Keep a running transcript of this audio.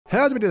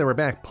How's it been doing? We're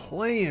back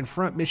playing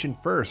front mission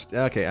first.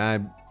 Okay,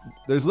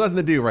 there's nothing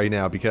to do right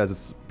now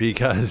because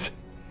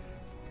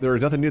there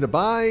is nothing new to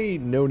buy,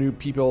 no new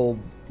people,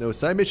 no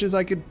side missions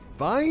I could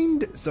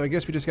find. So I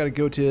guess we just got to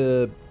go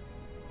to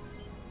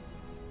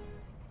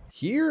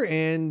here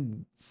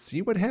and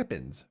see what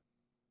happens.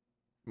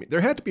 I mean,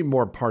 there had to be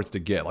more parts to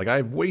get. Like, I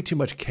have way too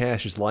much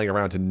cash just lying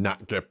around to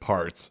not get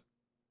parts.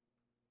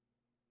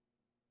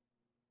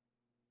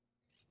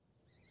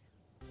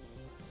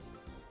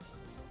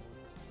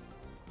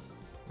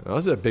 Oh,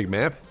 this is a big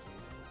map.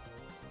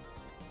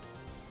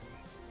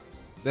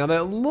 Now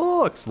that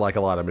looks like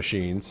a lot of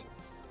machines.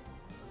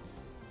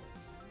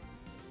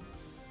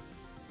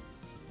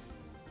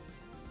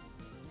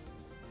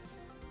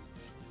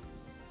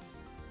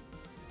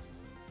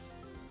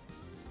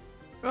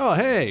 Oh,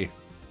 hey.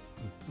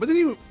 Wasn't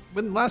he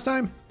last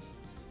time?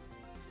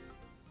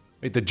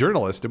 Wait, the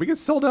journalist. Did we get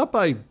sold out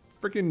by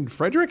frickin'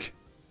 Frederick?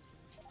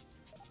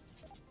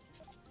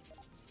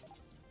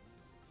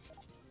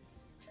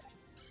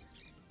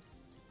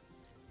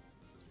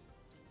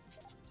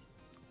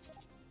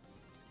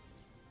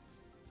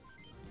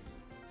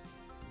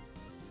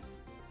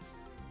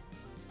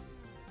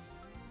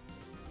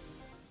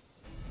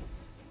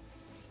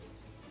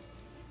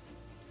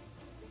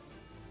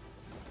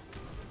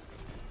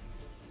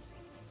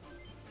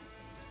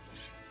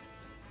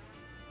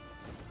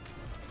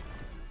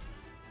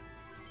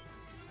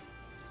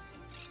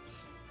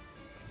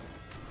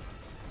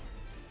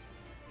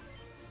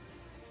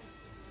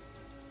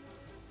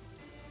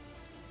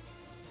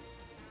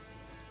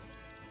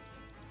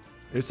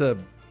 There's a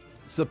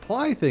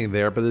supply thing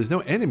there, but there's no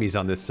enemies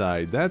on this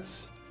side.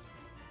 That's...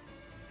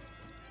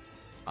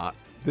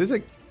 there's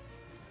a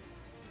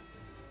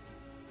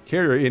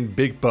carrier in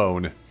Big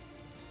Bone.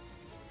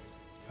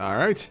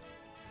 Alright.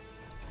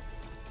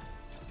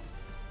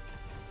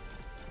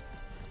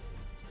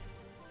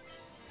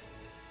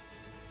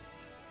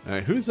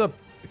 Alright, who's up?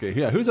 Okay,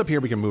 yeah, who's up here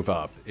we can move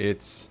up?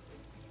 It's...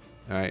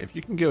 Alright, if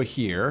you can go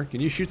here, can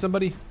you shoot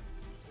somebody?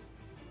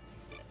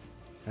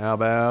 How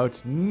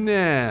about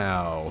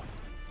now?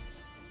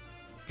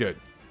 Good.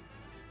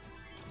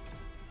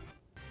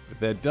 With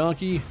that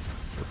donkey,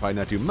 we'll probably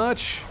not do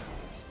much.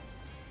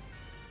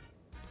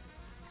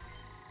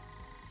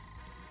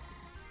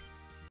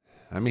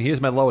 I mean, he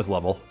is my lowest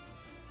level.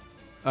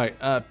 Alright,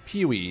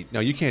 Pee-wee. No,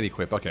 you can't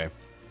equip, okay.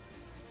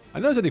 I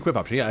know there's an equip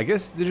option. Yeah, I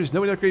guess there's just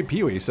no way to upgrade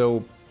Pee-wee,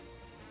 so...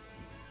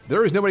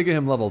 There is no way to get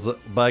him levels,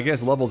 but I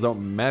guess levels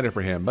don't matter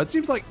for him. But it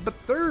seems like... But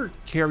their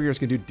carriers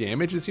can do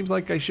damage. It seems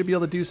like I should be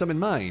able to do some in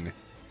mine.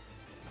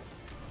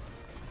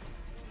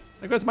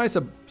 I guess my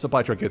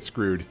supply truck gets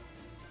screwed.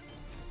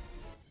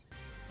 I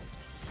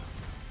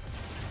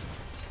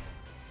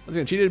was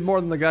gonna cheated more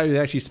than the guy who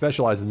actually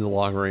specializes in the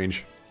long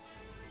range.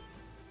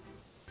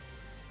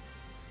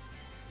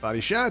 Body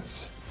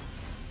shots.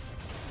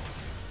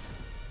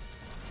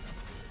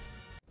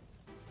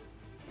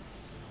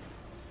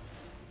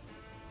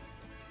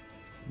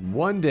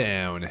 One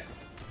down.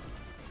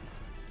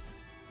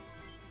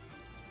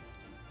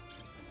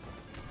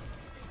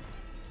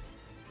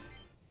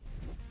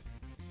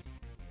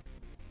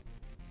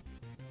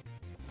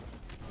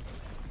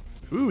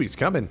 Ooh, he's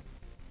coming.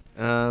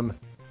 Oh.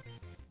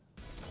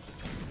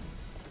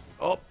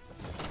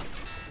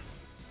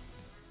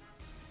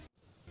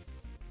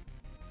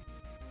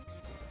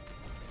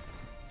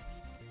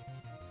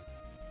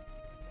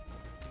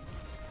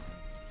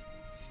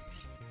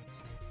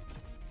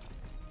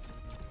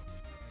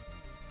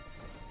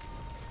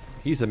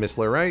 He's a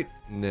missler, right?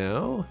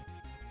 No.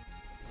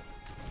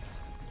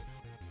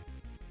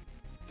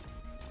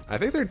 I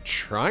think they're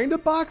trying to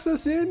box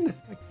us in?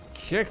 I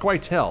can't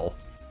quite tell.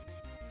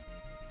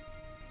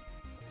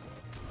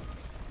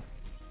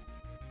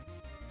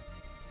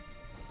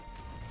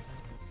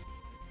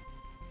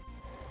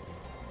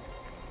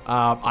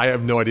 I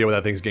have no idea what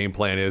that thing's game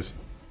plan is.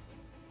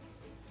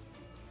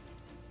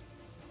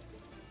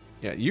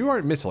 Yeah, you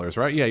aren't missilers,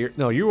 right? Yeah,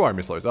 no, you are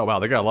missilers. Oh, wow,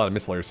 they got a lot of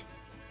missilers.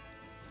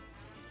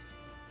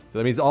 So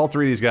that means all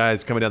three of these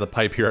guys coming down the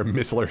pipe here are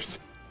missilers.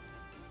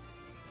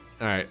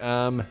 Alright,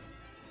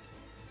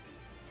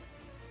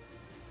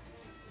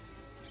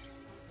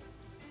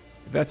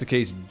 if that's the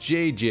case,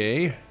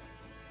 JJ.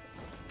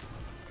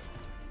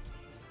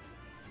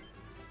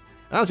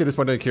 Honestly, at this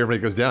point, I don't care if it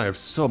goes down. I have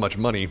so much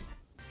money.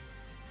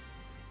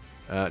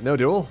 No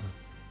duel.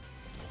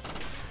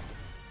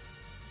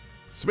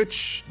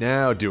 Switch.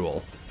 Now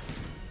duel.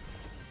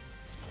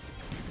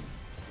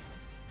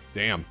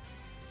 Damn.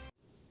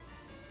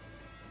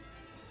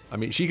 I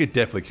mean, she could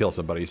definitely kill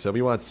somebody, so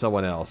we want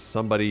someone else.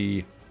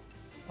 Somebody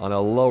on a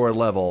lower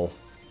level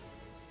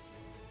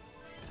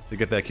to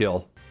get that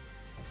kill.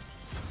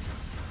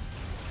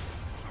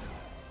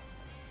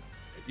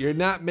 You're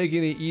not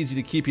making it easy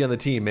to keep you on the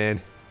team,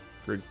 man.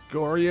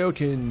 Gregorio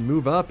can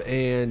move up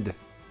and...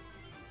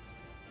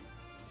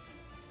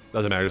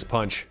 Doesn't matter, just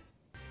punch.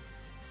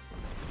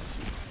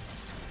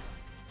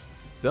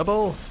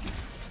 Double.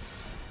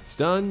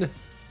 Stun.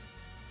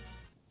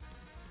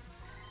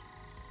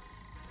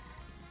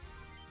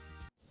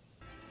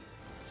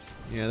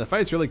 Yeah, the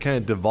fight's really kind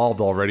of devolved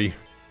already.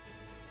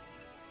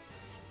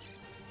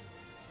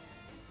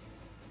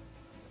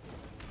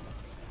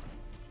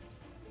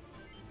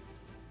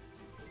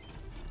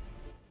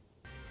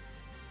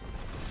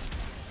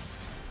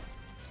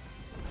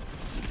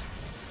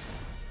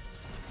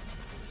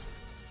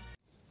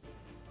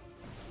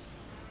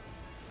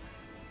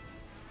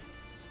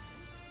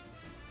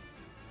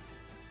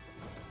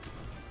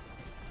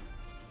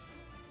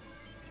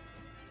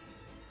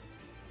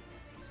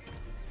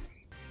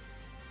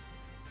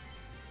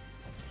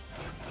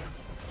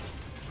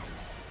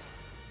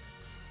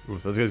 Ooh,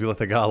 those guys look like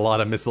they got a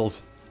lot of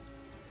missiles.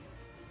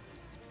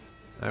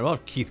 Alright, we'll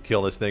have Keith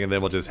kill this thing and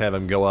then we'll just have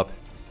him go up.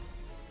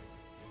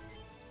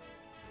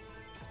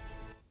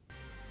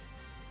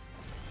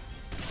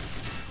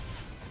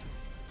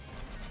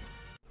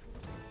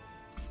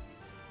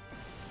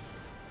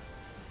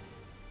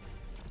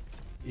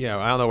 Yeah,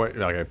 I don't know where.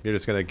 Okay, you're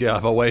just gonna get out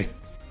of the way.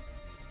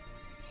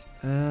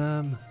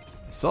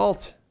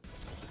 Assault.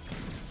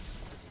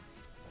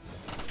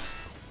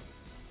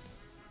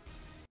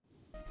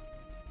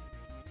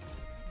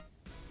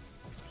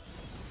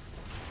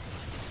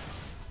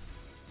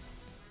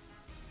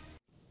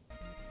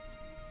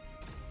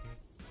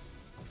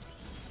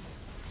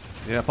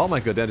 Yeah, Paul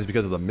might go down just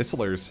because of the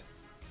missilers.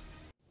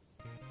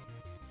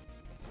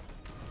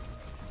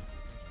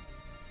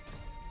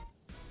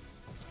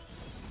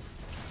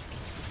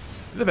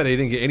 I bet he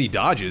didn't get any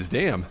dodges,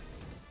 damn.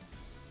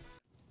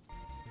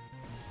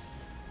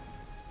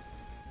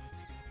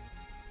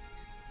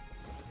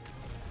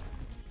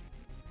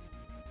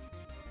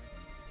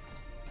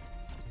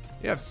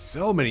 You have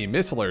so many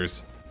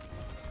missilers.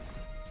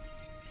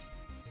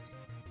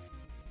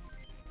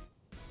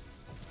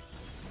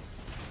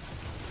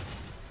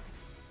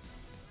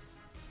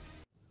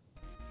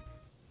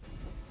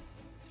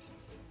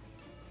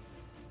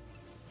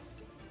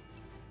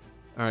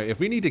 Alright,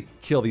 if we need to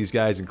kill these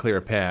guys and clear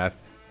a path.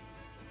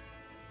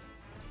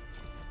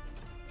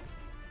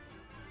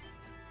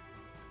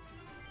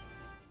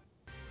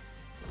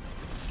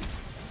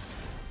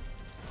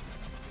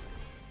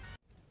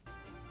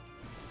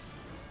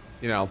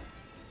 You know,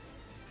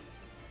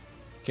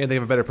 can't think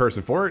of a better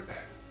person for it.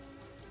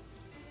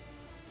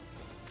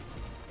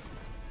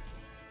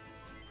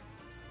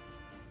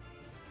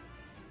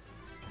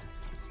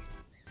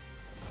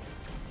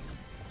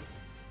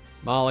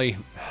 Molly.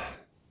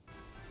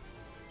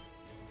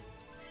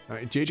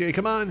 Alright, JJ,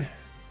 come on.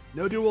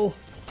 No duel.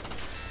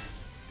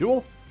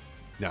 Duel?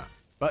 No.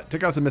 But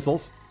took out some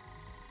missiles.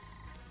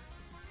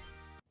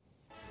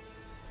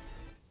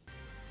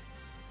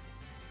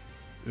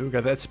 Ooh,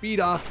 got that speed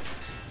off.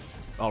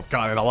 Oh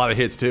god, and a lot of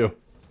hits too.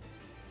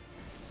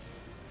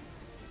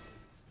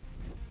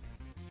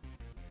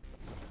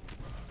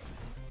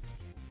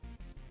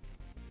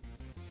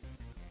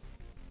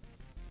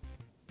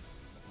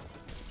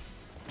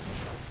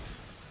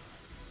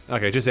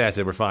 Okay, just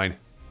acid, we're fine.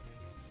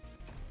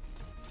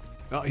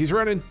 Oh, he's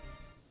running.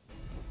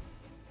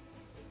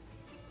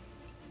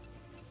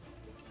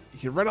 He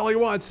can run all he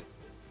wants.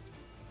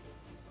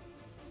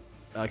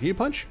 Can you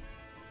punch?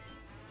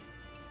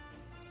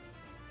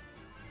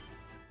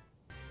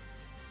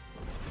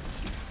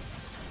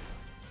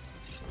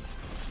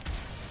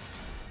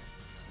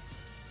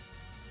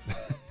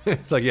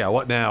 It's like, yeah,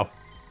 what now?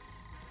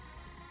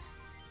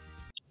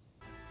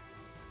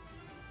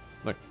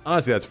 Like,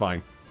 honestly, that's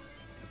fine.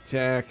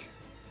 Attack.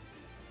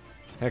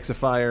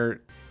 Hexafire.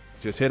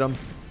 Just hit him.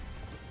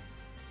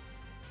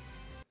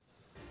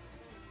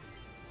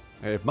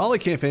 Hey, if Molly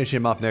can't finish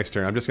him off next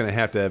turn, I'm just going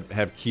to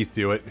have Keith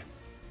do it.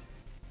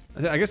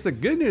 I guess the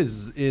good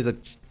news is a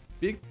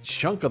big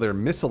chunk of their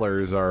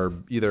missilers are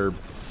either...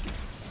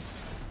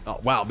 Oh,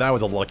 wow, that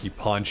was a lucky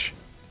punch.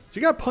 So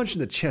you got punched in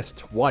the chest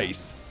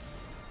twice.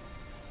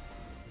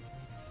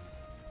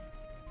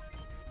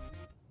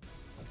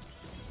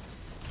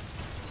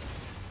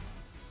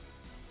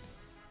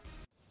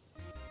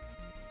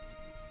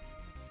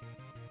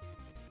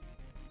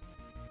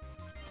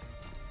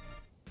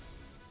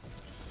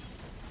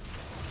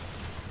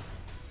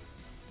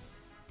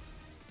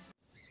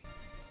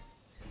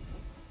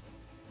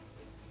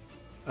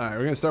 Alright,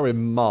 we're gonna start with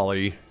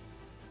Molly.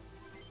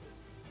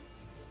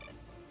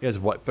 He has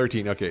what?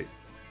 13, okay.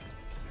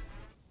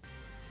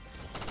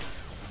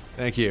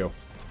 Thank you.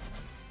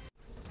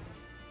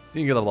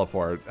 Didn't get level up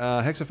for it.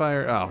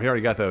 Hexafire. Oh, we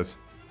already got those.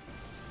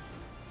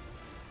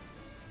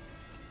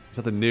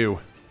 Something new.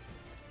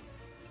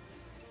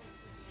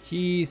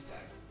 Keith.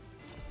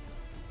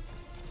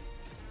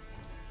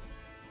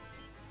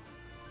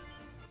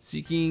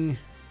 Seeking.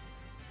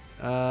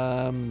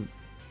 No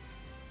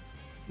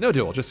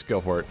duel, just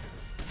go for it.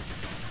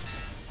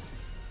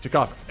 Took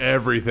off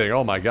everything.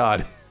 Oh my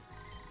god.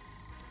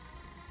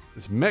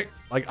 This mech,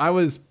 like, I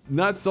was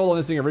not sold on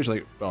this thing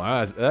originally. Oh,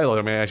 that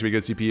looked like actually be a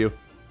good CPU.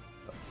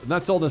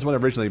 Not sold on this one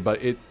originally,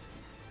 but it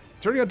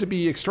turned out to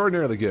be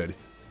extraordinarily good.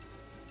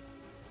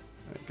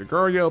 Right,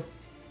 Gregorio,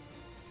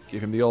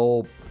 give him the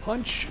old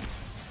punch.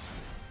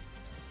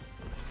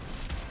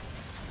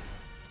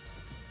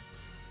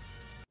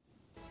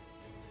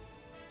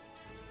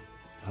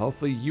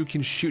 Hopefully you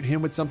can shoot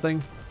him with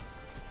something.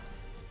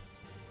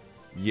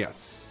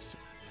 Yes.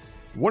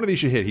 One of these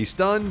should hit. He's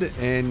stunned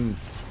and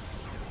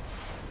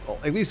well,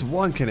 at least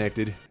one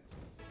connected.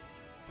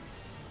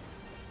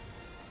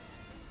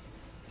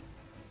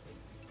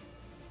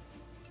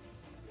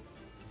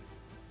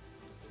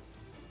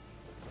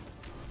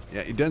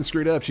 Yeah, he done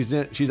screwed up. She's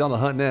on the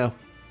hunt now.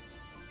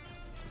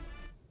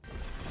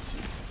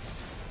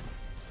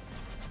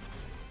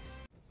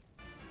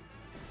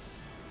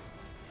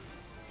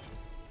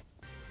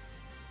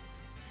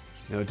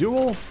 No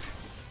duel.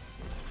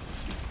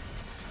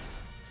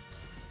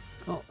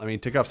 Well, I mean,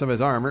 took off some of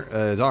his armor,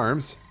 his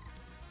arms.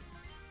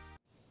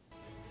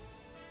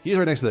 He's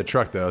right next to the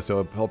truck, though,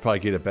 so he'll probably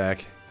get it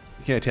back.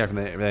 You can't attack from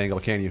that angle,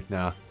 can you?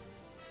 Nah.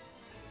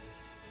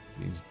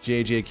 Means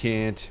JJ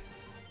can't.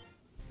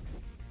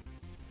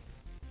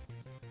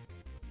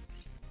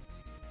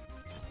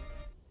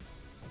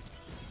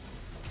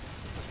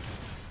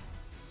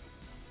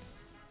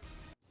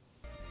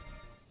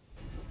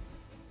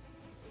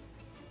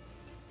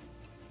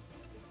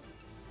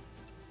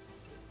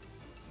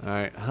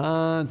 Alright,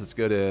 Hans, let's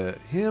go to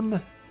him.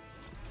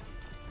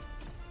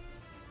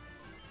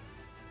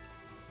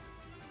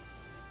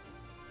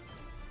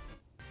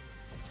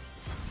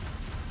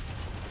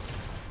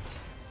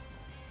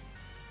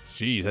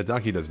 Jeez, that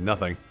donkey does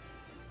nothing.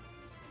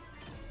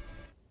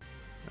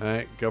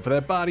 Alright, go for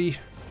that body.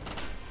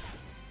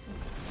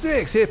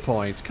 6 hit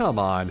points, come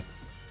on.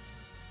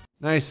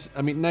 Nice,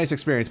 I mean, nice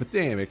experience, but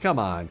damn it, come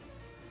on.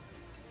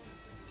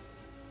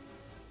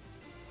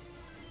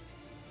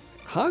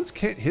 Hans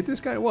can't hit this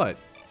guy? What?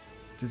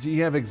 Does he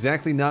have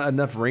exactly not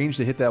enough range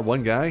to hit that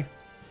one guy?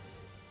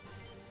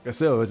 Guess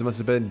so. It must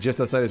have been just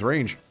outside his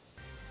range.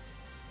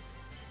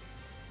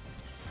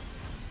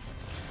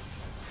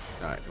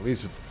 Alright, at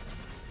least we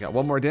got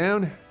one more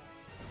down.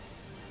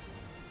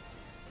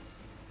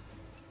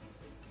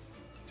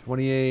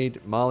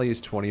 28. Molly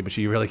is 20, but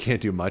she really can't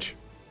do much.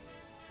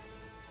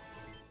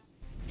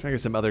 Trying to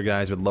get some other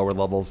guys with lower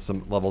levels,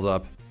 some levels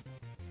up.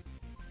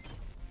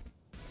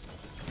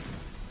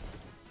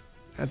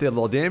 That did a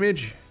little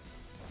damage.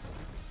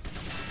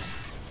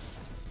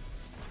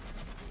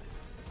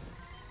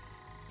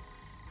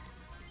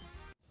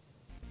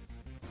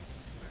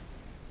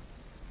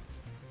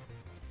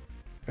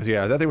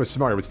 Yeah, that thing was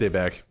smart. It would stay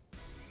back.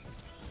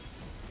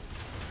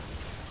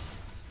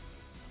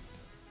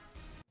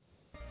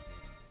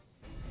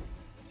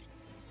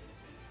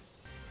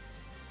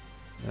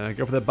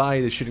 Go for the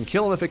body that shouldn't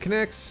kill him if it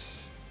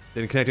connects.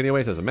 Didn't connect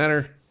anyway, so it doesn't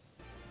matter.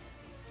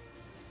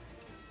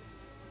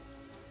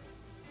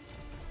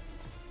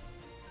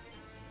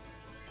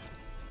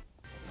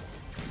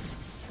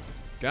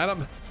 Got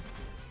him.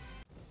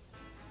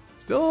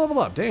 Still level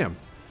up, damn.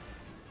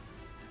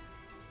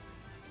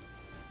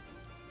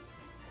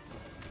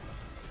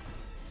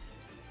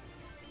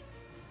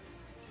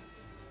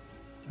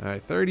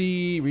 Alright,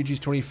 30, Ryuji's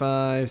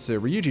 25, so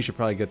Ryuji should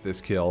probably get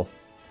this kill.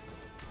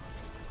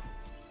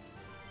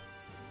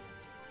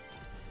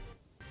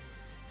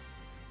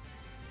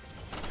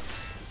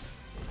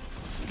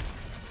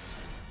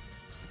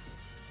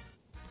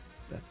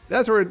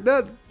 That's where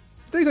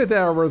things like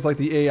that where it's like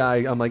the AI,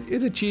 I'm like,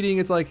 is it cheating?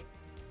 It's like,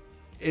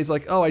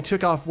 oh, I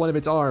took off one of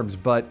its arms,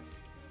 but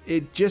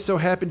it just so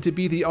happened to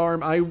be the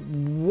arm I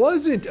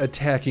wasn't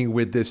attacking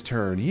with this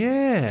turn.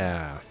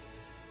 Yeah.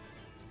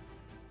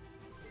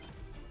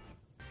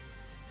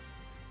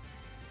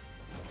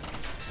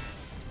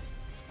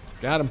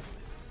 Got him.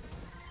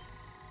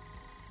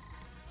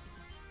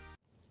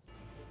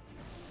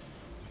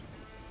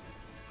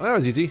 Oh, that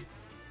was easy.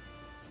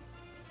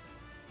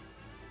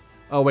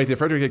 Oh, wait, did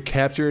Frederick get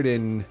captured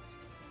in...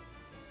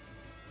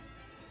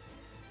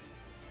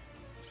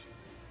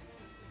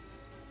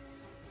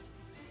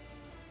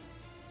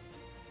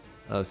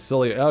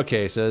 Sully.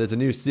 Okay, so there's a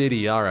new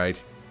city. All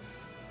right.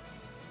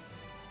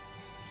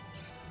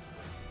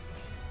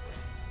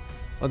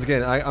 Once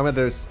again, I'm going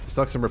to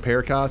suck some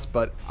repair costs,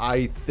 but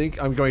I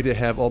think I'm going to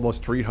have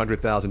almost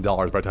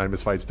 $300,000 by the time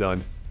this fight's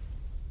done.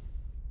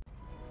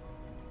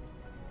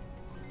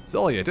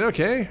 Sulliot,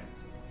 okay.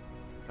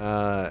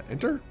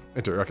 Enter?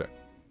 Enter, okay.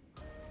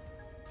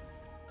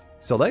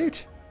 So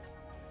late?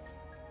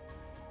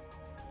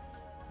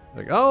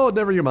 Like, oh,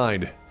 never you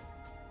mind.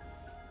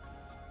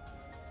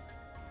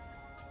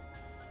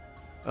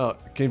 Oh,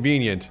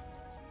 convenient.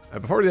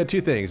 Before we do that,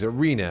 two things.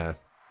 Arena.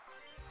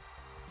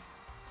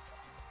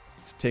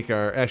 Let's take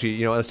our... Actually,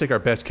 you know, let's take our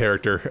best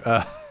character.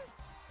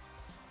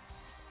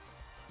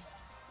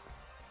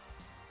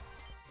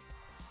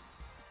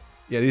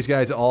 Yeah, these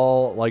guys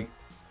all, like...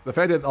 The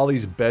fact that all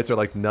these bets are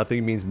like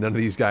nothing means none of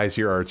these guys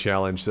here are a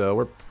challenge, so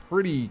we're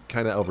pretty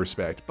kind of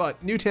overspec.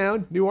 But new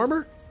town, new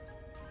armor?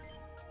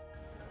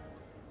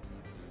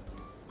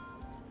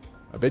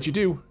 I bet you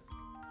do.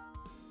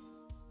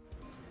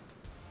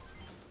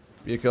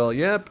 Vehicle,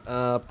 yep.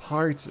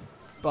 Parts,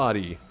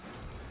 body.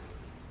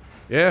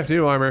 Yeah,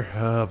 new armor.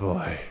 Oh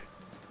boy.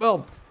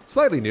 Well,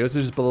 slightly new. It's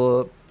just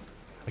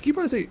I keep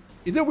wanting to say.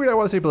 Is it weird? I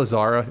want to say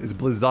Blizzara. It's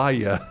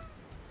Blizzaya.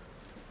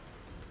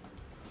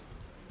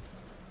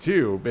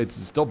 2. It's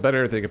still better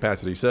than everything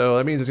capacity. So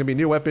that means there's going to be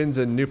new weapons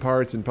and new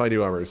parts and probably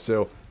new armors.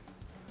 So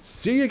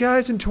see you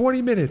guys in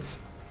 20 minutes.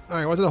 All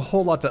right, it wasn't a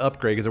whole lot to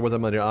upgrade because there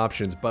wasn't many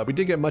options, but we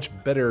did get much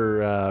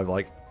better,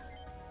 like,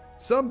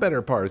 some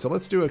better parts. So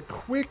let's do a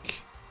quick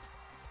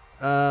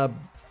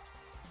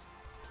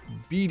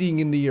beating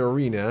in the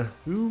arena.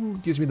 Who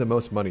gives me the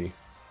most money?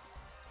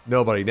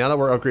 Nobody. Now that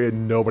we're upgraded,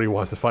 nobody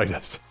wants to fight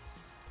us.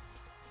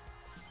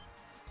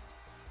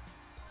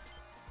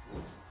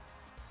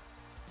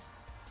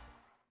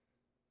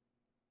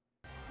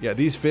 Yeah,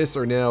 these fists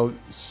are now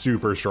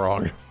super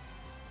strong.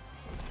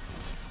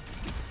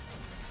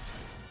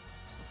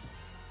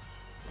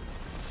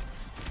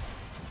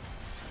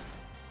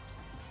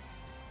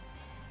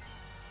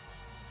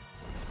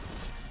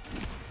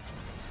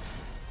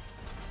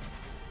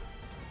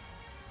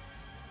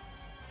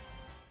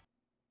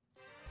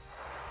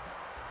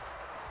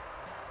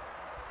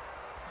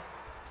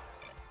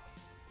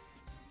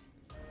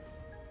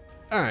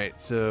 Alright,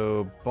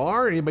 so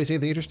bar, anybody see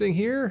anything interesting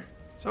here?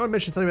 Someone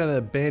mentioned something about an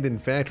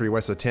abandoned factory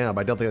west of town,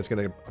 but I don't think that's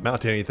going to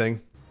amount to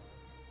anything.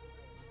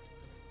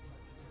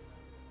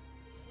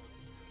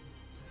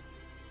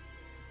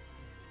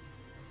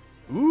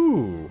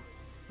 Ooh.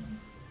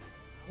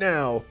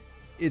 Now,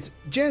 it's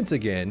Gents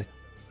again,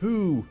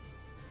 who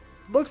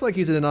looks like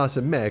he's in an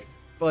awesome mech,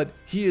 but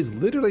he is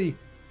literally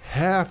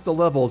half the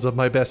levels of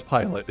my best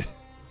pilot.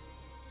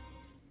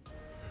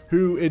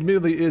 Who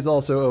admittedly is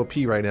also OP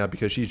right now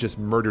because she's just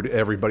murdered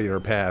everybody in her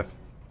path.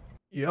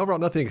 Yeah, overall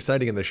nothing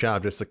exciting in the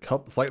shop, just a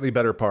couple slightly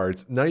better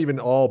parts. Not even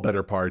all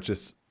better parts,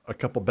 just a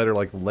couple better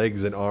like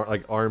legs and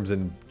arms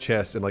and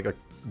chest and like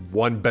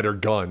one better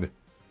gun.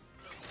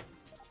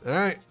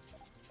 Alright.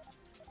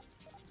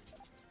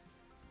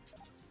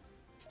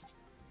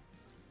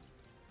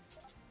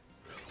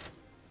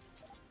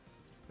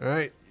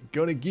 Alright,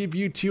 gonna give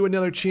you two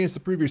another chance to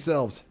prove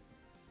yourselves.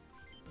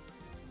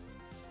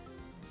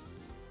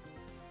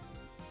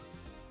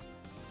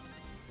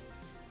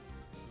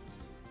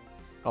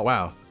 Oh,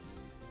 wow.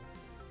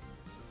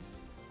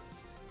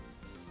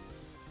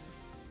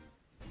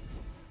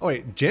 Oh,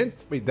 wait,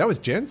 Gents? Wait, that was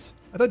Gents?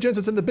 I thought Gents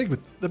was in the big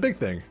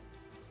thing.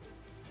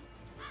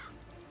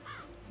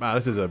 Wow,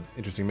 this is an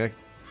interesting mech.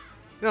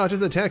 No, it's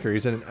just an attacker.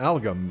 He's in an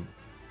Algum.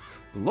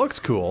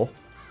 Looks cool.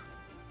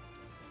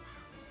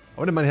 I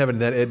wouldn't mind having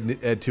that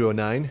Ed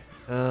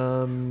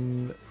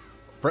 209.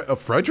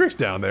 Frederick's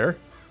down there.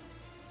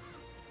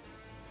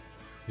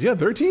 Is he on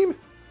their team?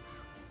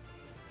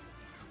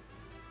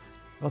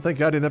 Well, thank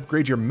God I didn't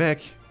upgrade your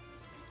mech.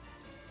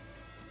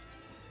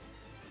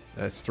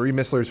 That's 3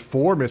 misslers,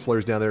 4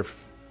 misslers down there.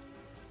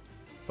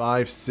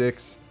 5,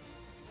 6.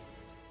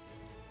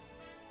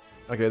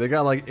 Okay, they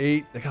got like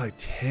 8. They got like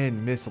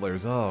 10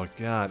 misslers. Oh,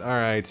 God. All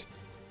right.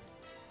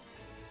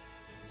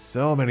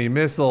 So many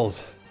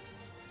missiles.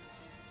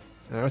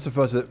 What's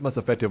the most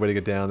effective way to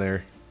get down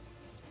there?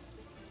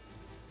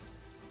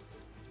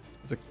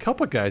 There's a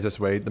couple guys this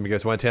way. Let me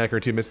guess. 1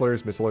 attacker, 2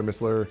 misslers.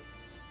 Missler.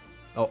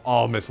 Oh,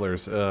 all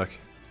misslers. Ugh.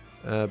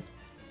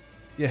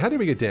 Yeah, how did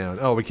we get down?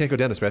 Oh, we can't go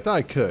down this way. I thought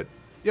I could.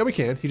 Yeah, we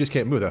can. He just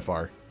can't move that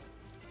far.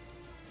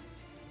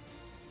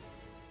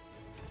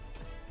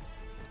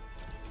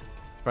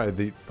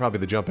 It's probably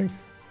the jumping.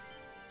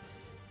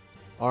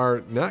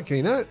 Can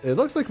you not? It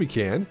looks like we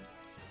can.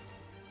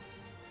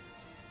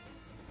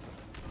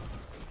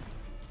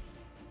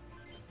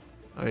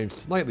 I'm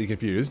slightly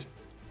confused.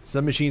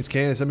 Some machines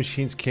can, some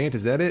machines can't.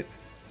 Is that it?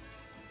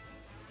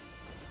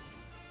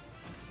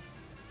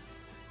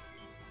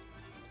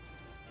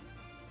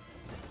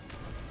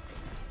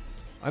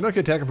 I'm not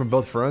going to attack him from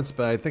both fronts,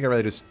 but I think I'd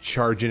rather just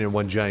charge in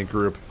one giant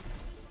group.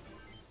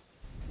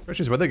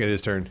 Question is what they get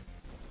his turn.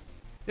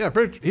 Yeah,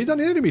 he's on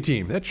the enemy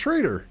team. That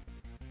traitor.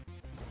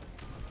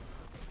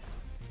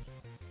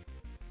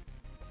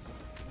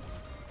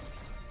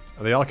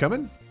 Are they all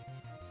coming?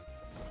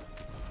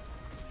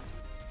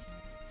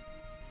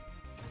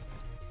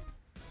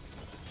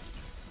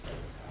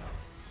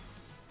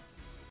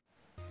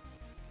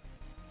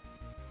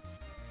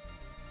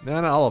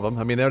 No, not all of them.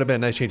 I mean, that would have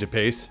been a nice change of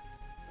pace.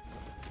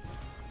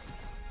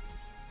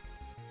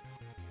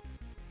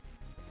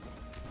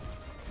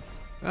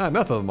 Ah,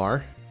 enough of them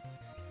are.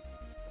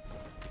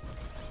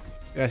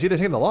 Yeah, see, they're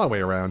taking the long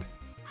way around.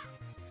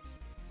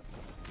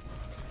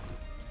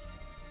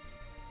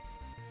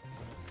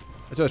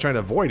 That's what I was trying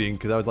to avoiding,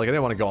 because I was like, I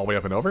didn't want to go all the way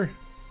up and over.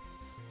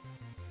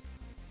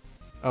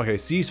 Okay,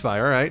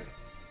 ceasefire, alright.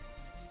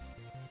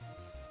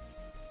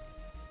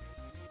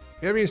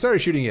 We haven't even started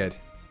shooting yet.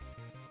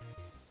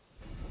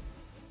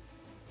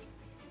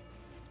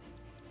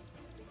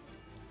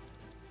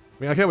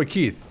 I mean, I can't with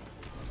Keith.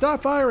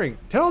 Stop firing!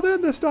 Tell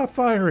them to stop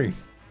firing!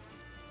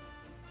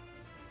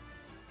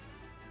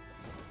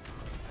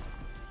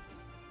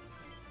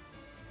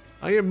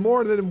 I am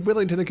more than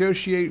willing to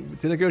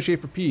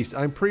negotiate for peace.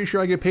 I'm pretty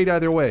sure I get paid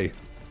either way.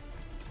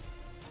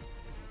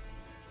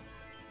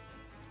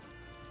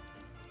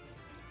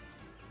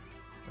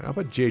 I'll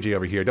put JJ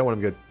over here. Don't want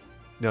him to get...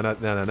 No,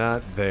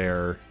 not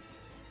there.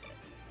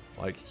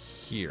 Like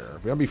here.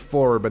 We're gonna be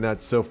forward, but not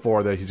so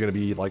far that he's gonna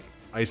be like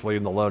isolated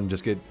and alone and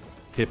just get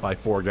hit by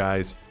 4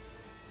 guys.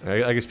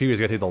 I guess Pee-wee's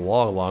got to take the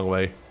long, long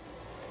way.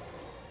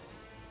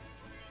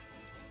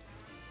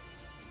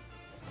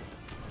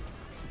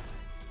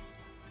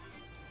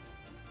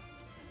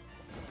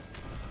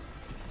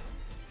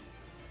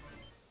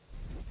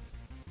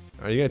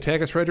 Are you gonna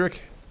attack us,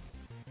 Frederick?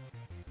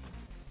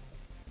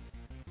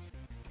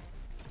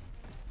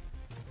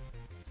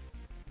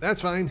 That's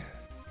fine.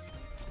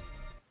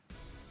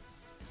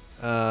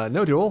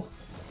 No duel.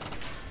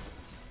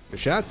 Good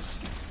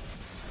shots.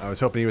 I was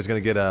hoping he was gonna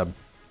get a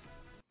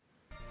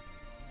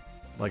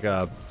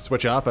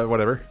switch up, but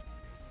whatever.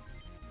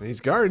 And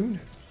he's guarding.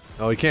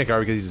 Oh, he can't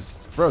guard because he's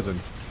frozen.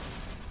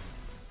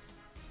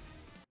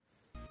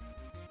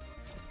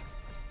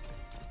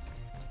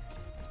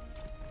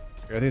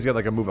 I think he's got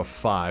like a move of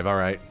 5. All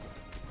right.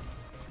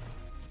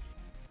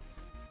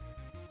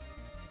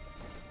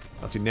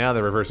 Let's see. Now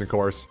they're reversing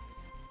course.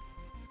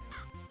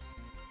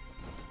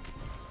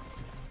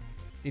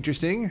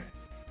 Interesting.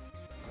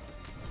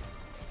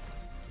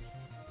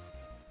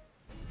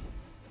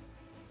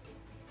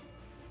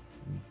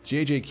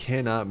 JJ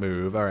cannot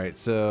move. All right,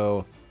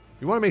 so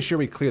we want to make sure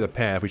we clear the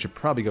path. We should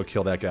probably go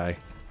kill that guy.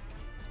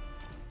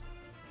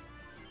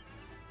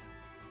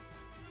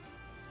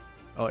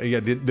 Oh, yeah,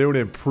 they don't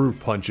improve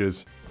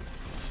punches.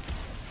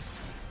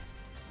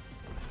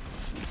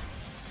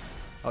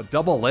 Oh,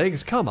 double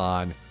legs? Come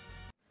on.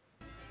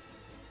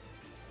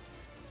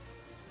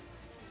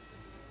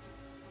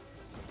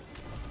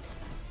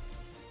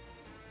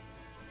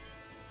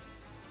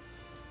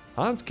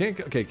 Hans can't...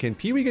 Okay, can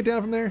Pee-wee get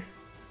down from there?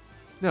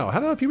 No, how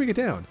did Pee-wee get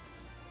down?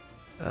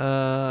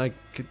 I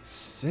could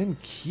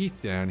send Keith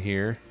down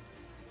here.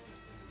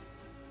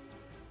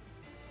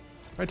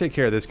 I'll take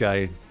care of this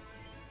guy.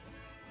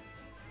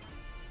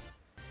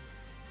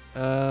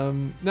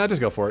 No,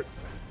 just go for it.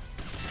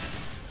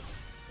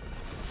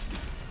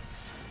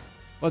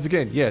 Once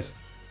again, yes.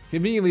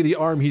 Conveniently the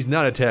arm he's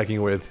not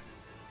attacking with.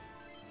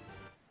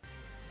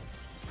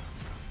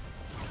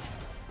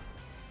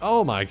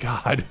 Oh my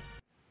god.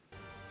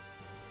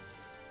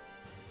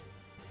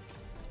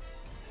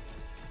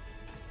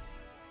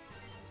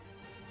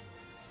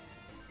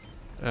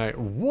 Alright,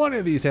 one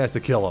of these has to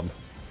kill him.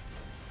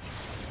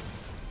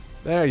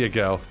 There you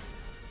go.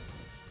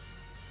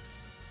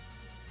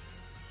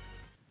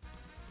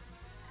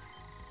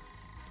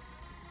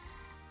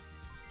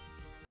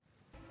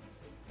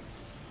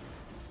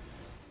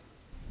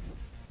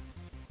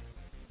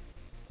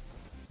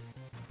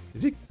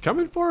 Is he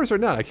coming for us or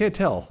not? I can't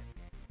tell.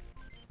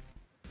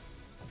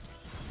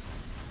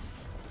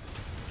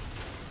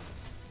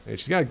 Hey,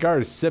 she's got a guard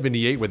of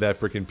 78 with that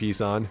freaking piece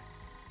on.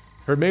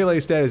 Her melee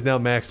stat is now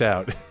maxed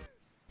out.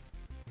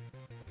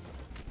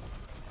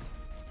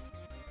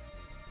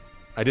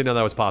 I didn't know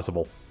that was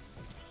possible.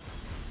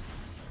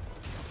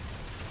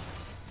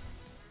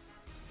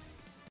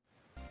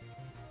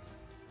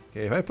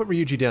 Okay, if I put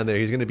Ryuji down there,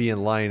 he's going to be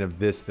in line of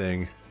this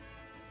thing.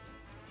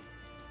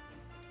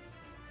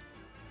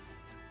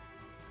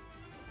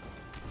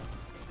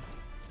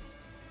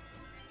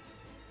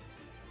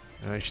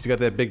 Alright, she's got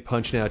that big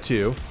punch now,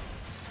 too.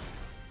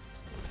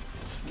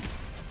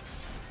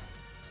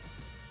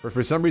 But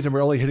for some reason,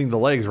 we're only hitting the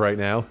legs right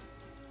now.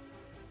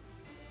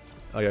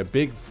 Oh yeah,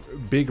 big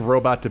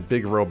robot to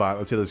big robot.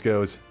 Let's see how this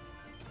goes.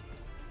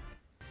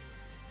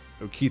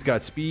 Oh, Keith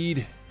got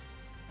speed.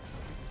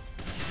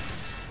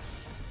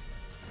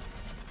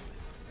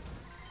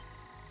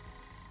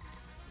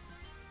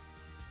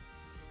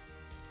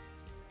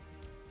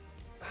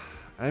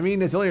 I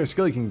mean, it's only a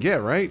skill you can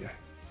get, right?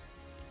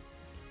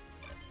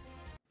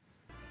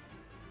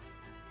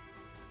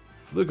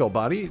 Flugo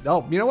body.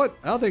 Oh, you know what?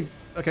 I don't think...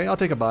 Okay, I'll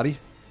take a body.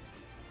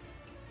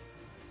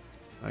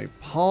 Alright,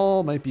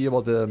 Paul might be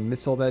able to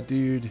missile that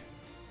dude.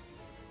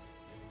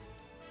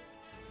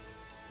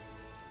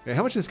 Okay,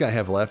 how much does this guy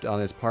have left on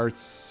his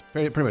parts?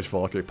 Pretty much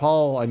full. Okay,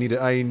 Paul, I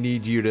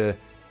need you to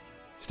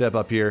step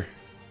up here.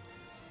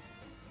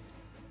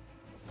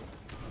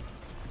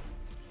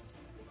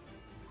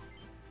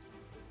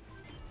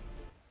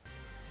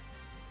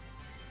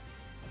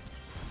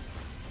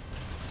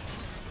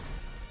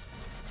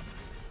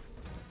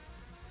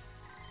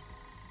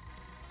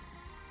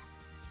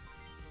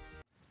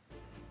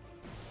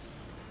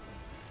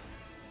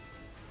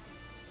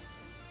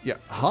 Yeah,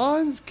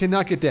 Hans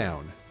cannot get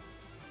down.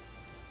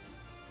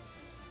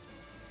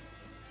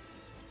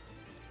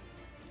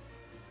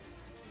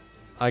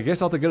 I guess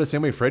I'll have to go the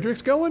same way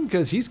Frederick's going,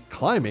 because he's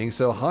climbing,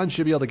 so Hans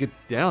should be able to get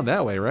down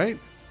that way, right?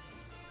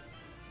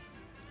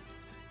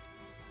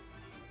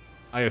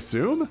 I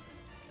assume?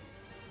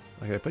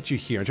 Okay, I put you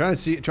here. I'm trying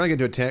to get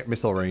into attack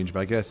missile range,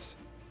 but I guess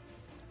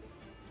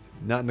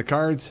not in the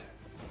cards.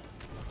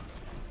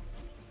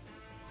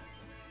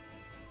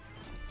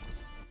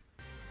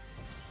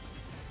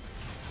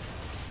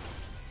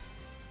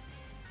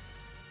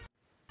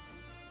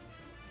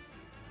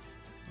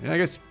 Yeah, I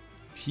guess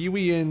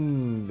Pee-wee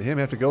and him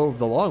have to go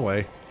the long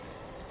way.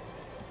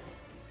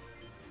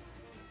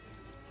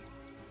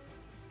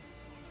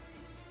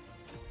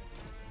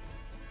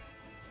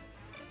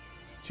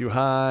 Too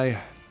high.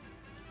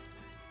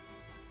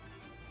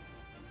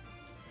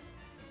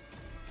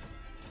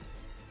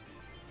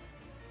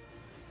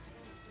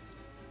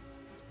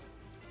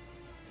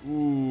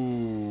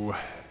 Ooh.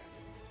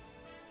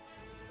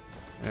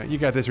 You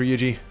got this,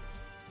 Ryuji.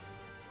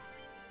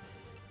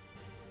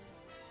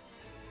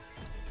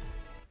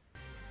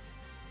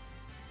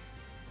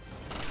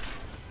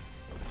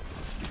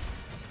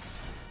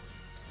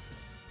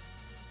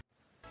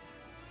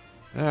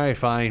 Alright,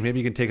 fine. Maybe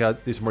you can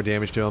do some more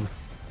damage to him.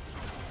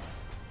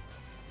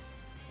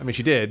 I mean,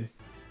 she did.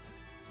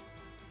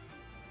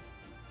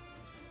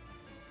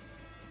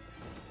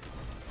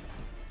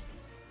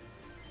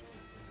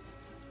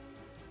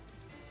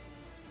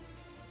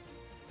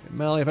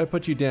 Molly, if I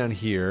put you down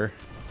here...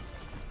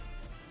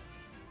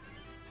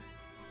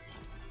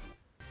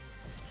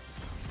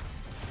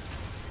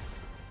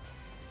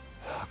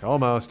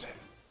 Almost.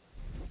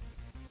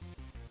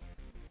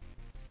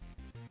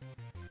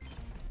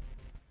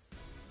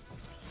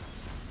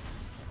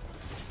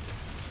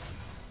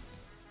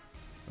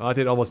 Well, I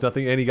did almost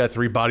nothing, and he got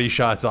 3 body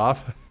shots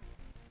off.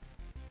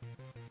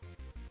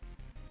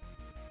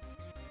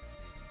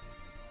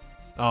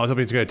 Oh, I was hoping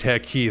he was going to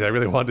attack Keith. I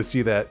really wanted to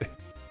see that.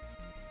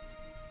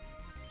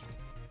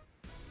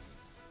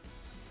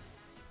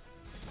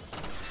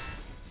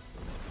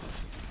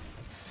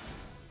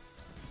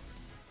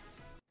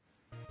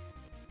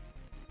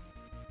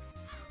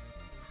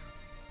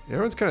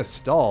 Everyone's kind of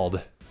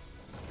stalled.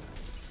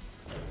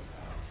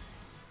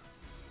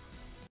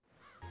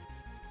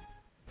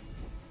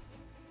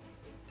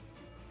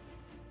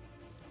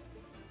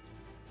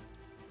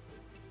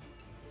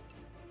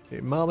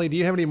 Okay, Molly, do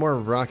you have any more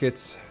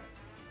rockets?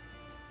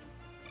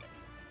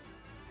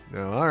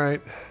 No,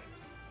 alright.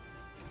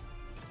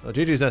 Well,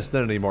 JJ's not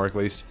stunned anymore, at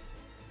least.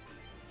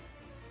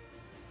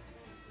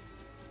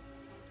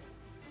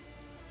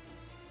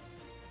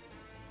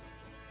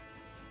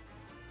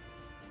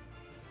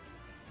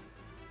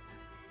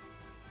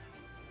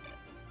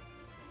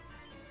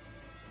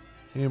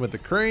 And with the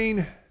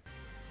crane.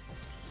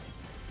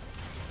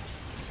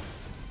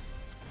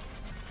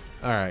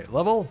 Alright,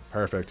 level?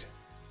 Perfect.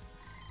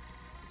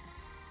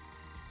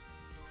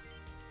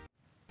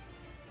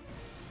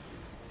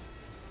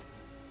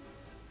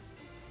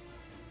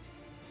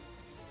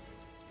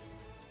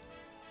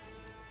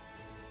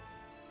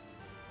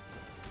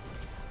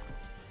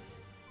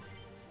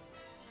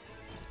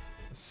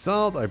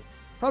 Assault, I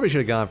probably should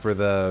have gone for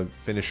the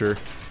finisher.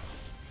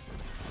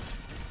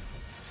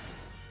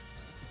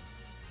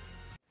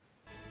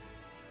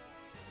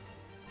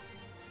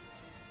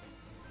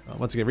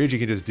 Once again, Ryuji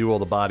can just duel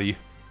the body.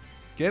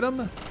 Get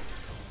him?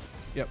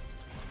 Yep.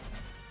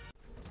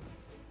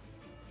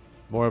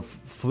 More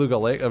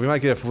Flugel leg. We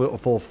might get a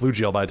full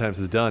Flugel by the time this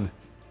is done.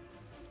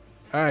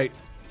 Alright.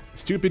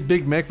 Stupid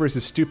Big Mech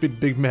versus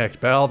Stupid Big Mech.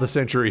 Battle of the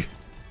Century.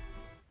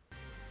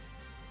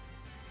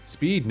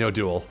 Speed, no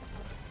duel.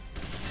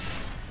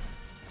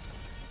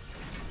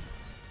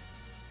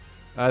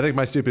 I think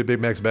my Stupid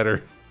Big Mech's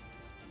better.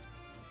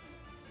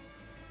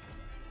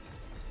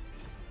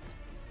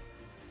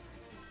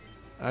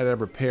 I'd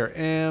repair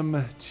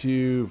M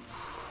to...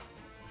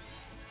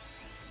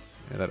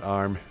 Yeah, that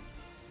arm.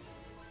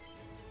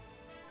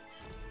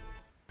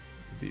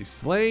 These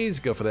sleighs,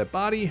 go for that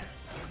body.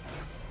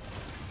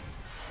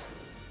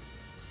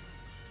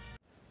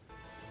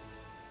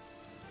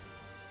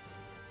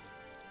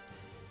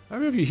 I'll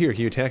move you here.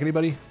 Can you attack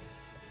anybody?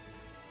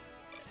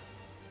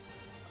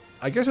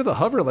 I guess with the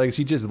hover legs,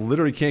 he just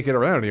literally can't get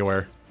around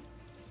anywhere.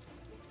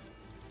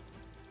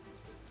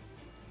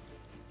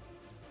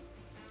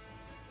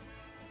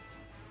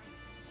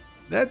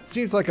 That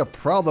seems like a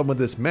problem with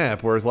this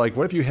map, whereas like,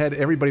 what if you had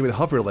everybody with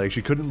hover legs?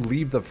 You couldn't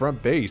leave the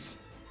front base.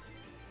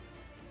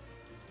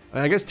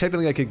 I guess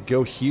technically I could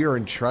go here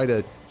and try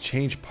to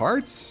change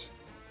parts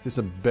to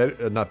some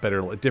better, not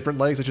better, different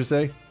legs, I should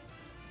say.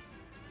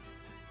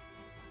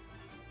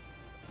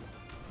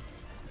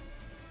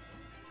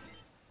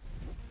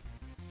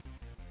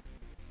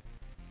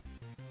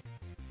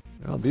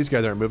 Well, these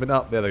guys aren't moving.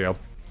 Oh, there they go.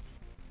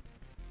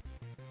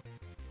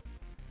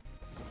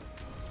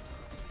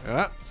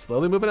 Ah,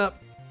 slowly moving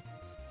up.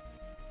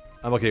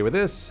 I'm okay with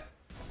this.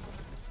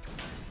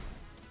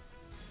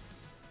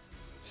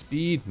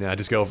 Speed? Nah,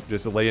 just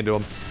lay into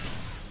him.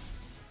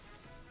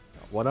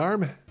 One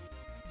arm. That's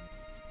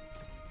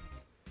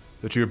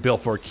what you were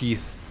built for,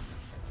 Keith.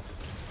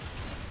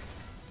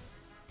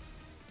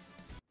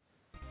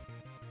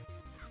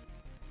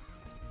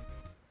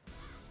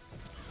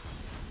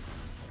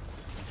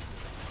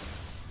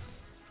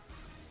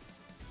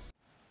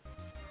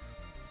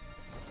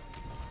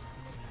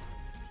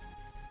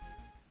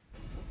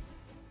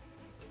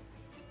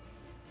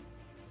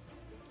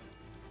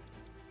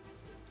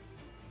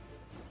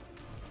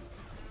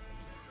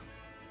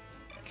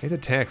 Can't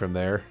attack from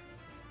there.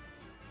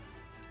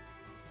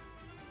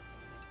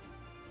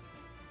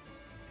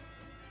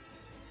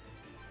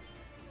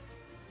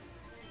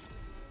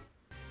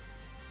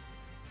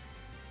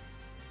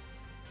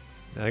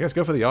 I guess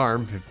go for the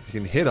arm if you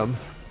can hit him.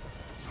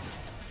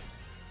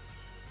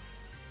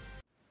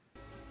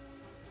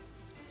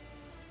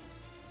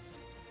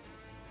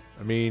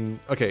 I mean,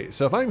 okay,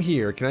 so if I'm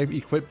here, can I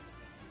equip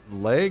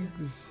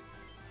legs?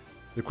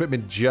 The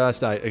equipment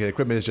just, okay, the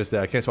equipment is just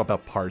that. I can't swap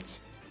out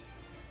parts.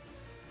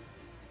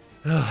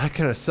 Oh, that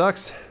kind of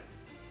sucks.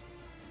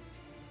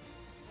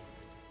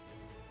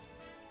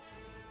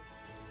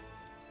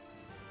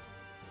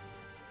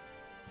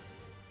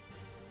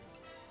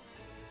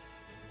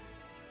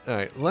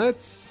 Alright,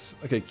 let's...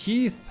 Okay,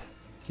 Keith,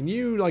 can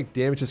you, like,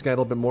 damage this guy a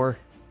little bit more?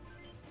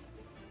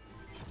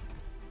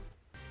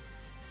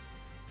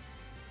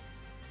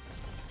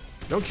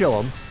 Don't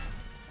kill him.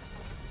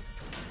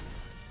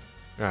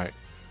 Alright.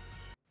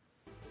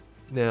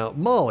 Now,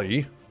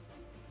 Molly,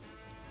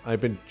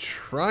 I've been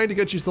trying to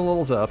get you the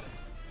levels up.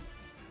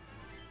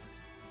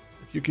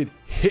 If you could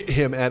hit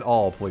him at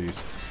all,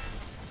 please.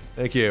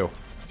 Thank you.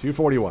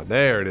 241.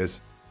 There it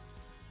is.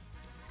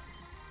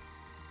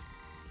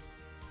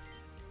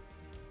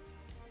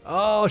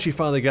 Oh, she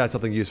finally got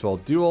something useful.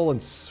 Duel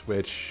and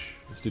switch.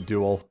 Let's do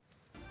duel.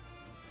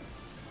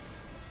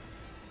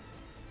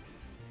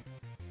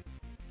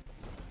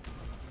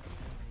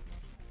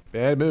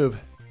 Bad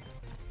move.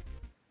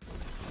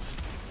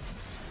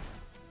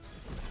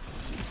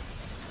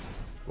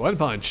 One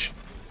punch.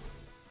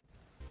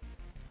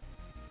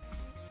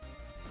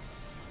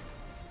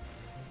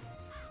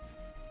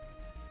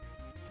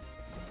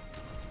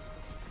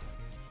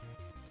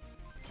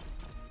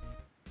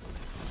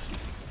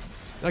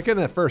 Not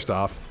getting that first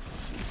off.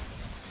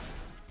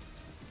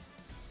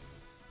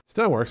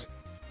 Still works.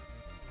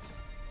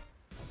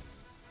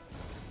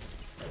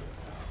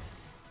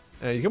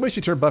 Hey, you can waste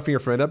your turn buffing your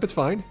friend up. It's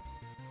fine.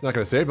 It's not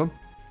going to save him.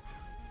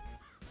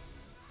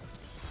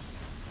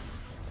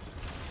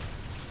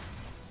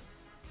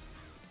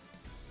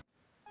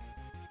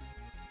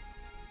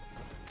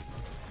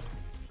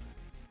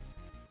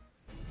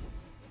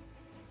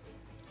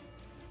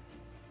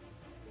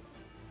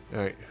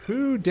 Alright,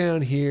 who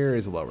down here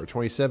is lower?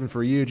 27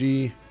 for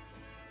Yuji.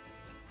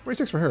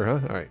 26 for her,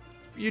 huh? Alright.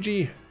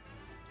 Yuji.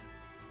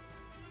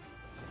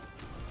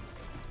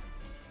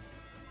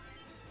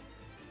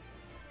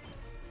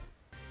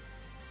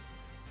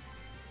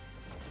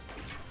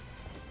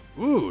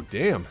 Ooh,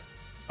 damn.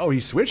 Oh, he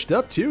switched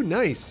up too?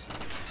 Nice.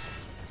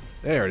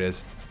 There it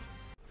is.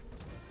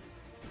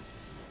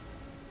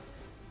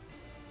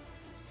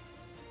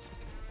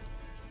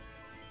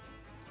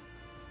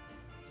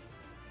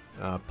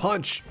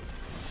 Punch.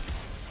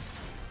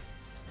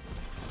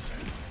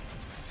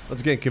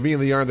 Once again,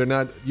 conveniently the arm they're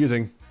not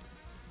using.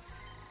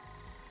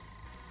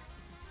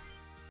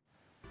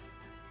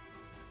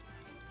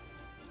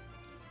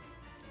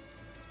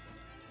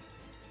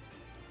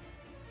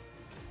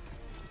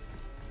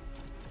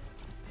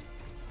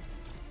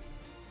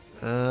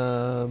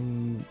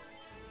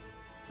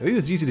 I think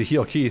it's easy to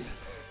heal Keith.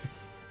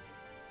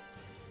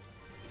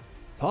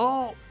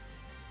 Paul!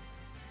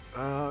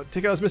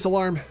 Take out his missile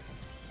arm.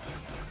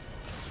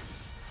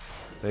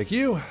 Thank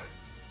you.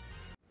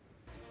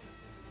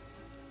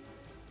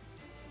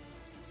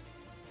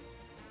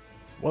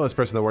 It's one less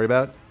person to worry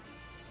about.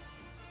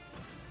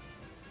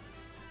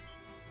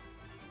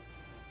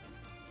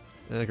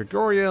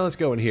 Gregoria, let's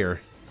go in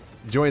here.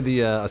 Join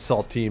the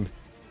assault team.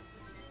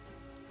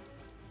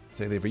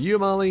 Same thing for you,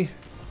 Molly.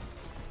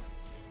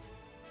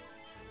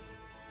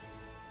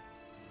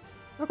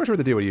 Not quite sure what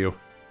to do with you.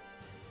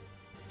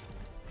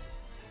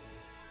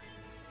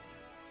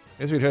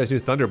 I guess we can try this new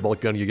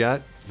Thunderbolt gun you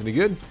got. Is it any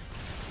good?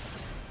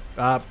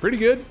 Pretty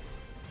good.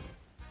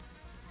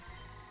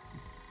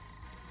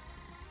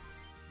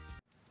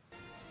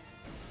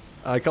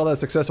 I call that a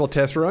successful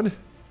test run.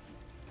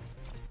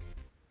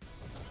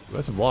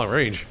 That's some long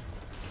range.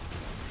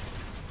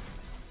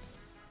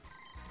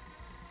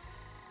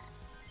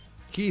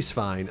 Key's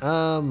fine. It's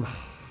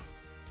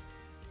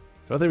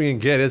nothing we can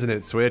get, isn't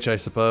it? Switch, I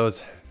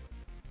suppose.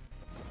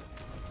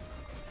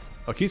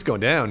 Oh, Key's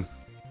going down.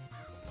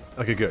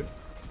 Okay, good.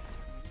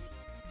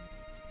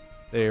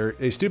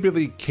 They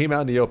stupidly came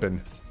out in the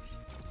open.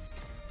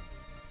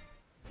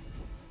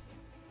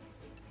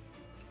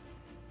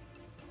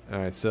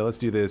 Alright, so let's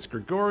do this.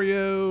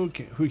 Gregorio,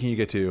 who can you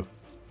get to?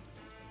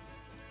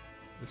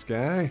 This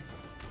guy?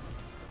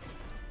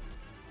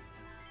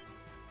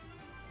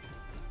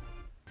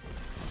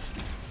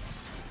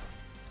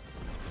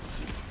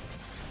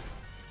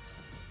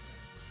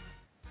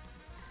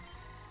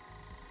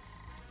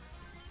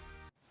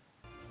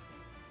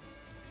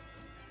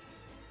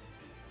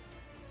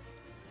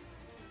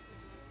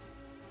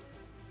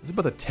 This is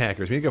about the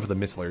attackers. We need to go for the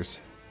misslers.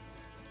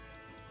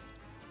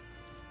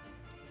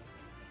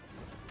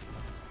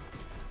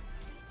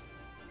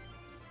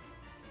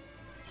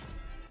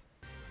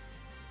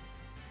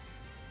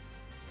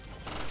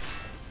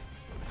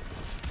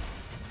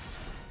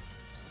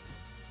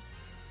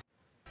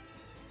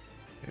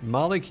 Hey,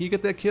 Molly, can you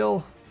get that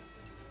kill?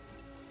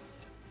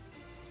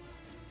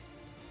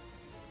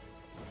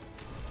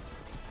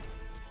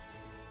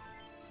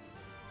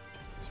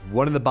 Just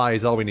one in the body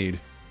is all we need.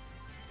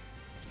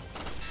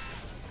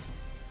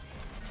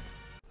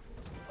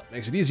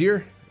 Makes it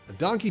easier. A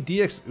Donkey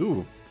DX.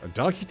 Ooh, a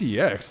Donkey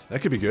DX.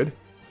 That could be good.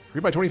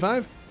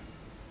 3x25?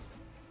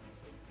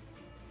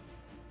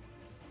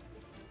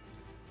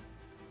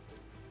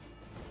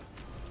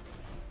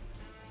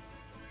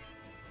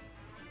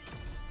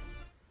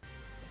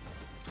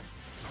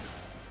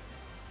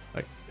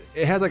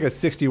 it has like a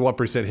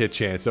 61% hit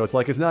chance, so it's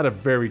like it's not a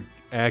very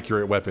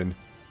accurate weapon.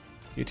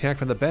 You attack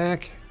from the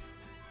back.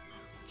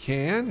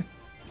 Can.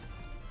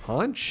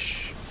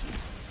 Punch.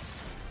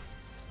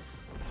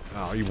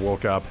 Oh, you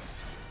woke up.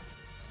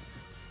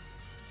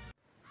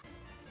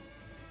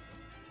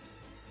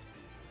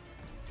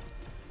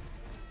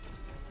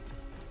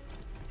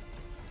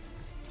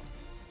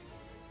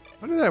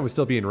 I wonder that would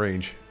still be in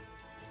range.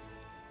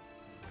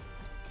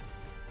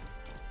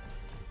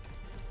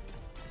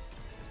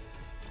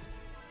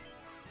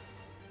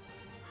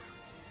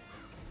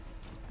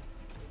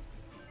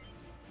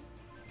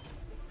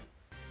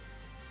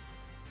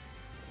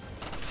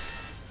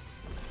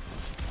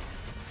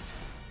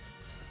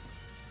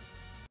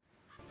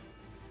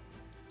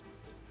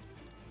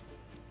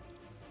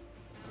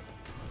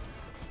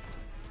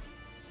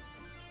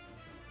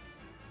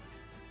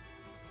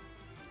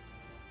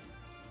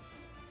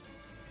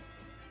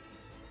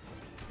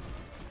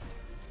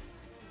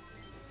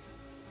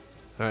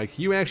 Alright,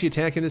 can you actually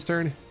attack him this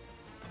turn?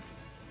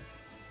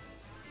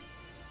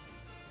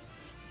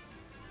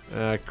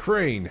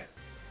 Crane.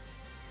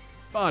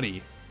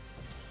 Body.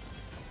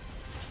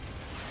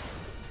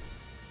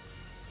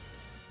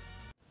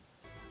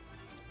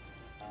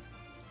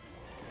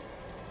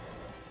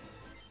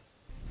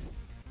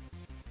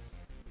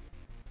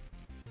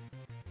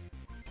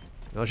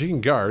 Well, she can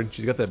guard.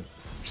 She's got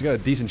a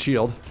decent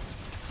shield.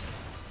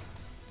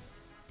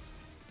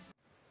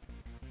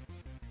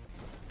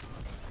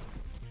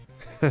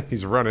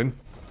 He's running.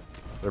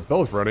 They're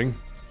both running.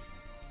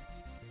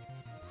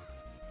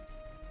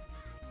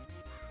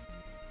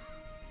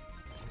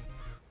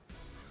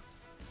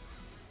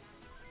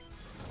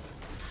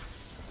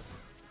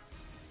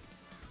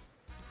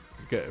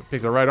 Okay,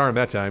 pick the right arm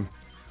that time.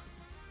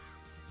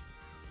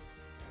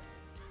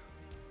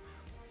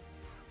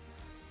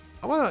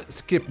 I want to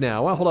skip now. I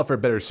want to hold off for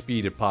better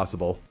speed if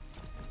possible.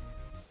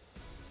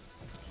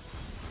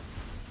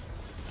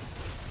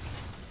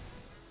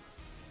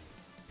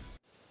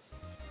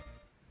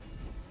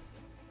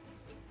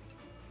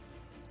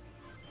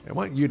 I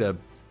want you to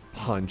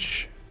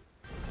punch.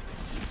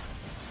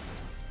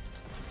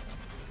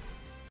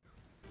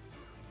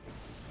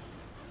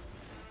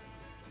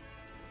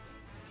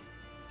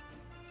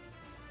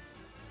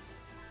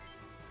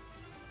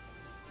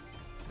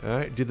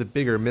 Alright, do the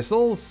bigger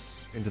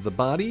missiles into the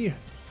body.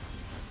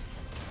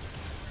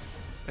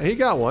 And he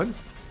got one.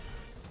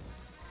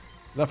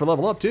 Enough for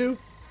level up too.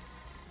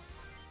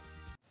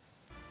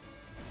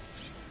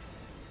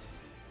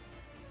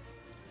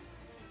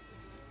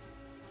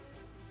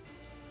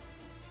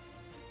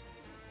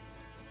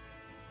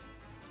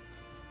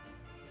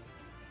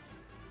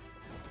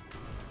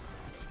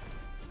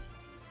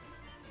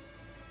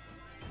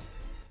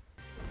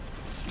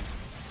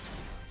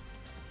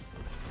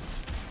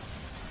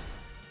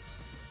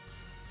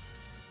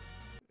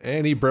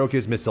 And he broke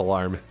his missile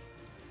arm.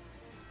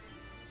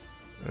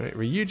 Alright,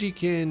 Ryuji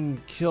can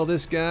kill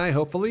this guy,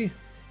 hopefully.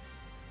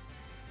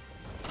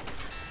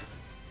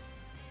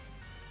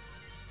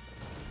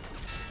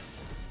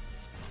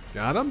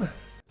 Got him.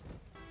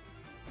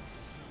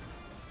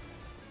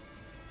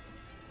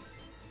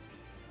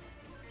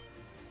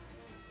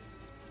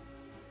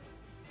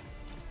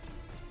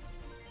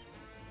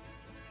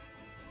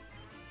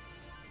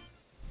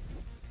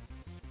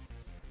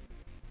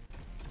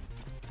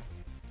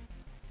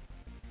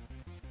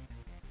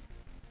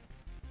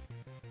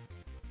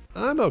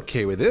 I'm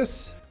okay with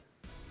this.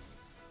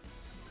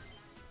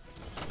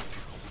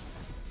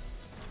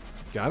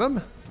 Got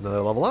him.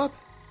 Another level up.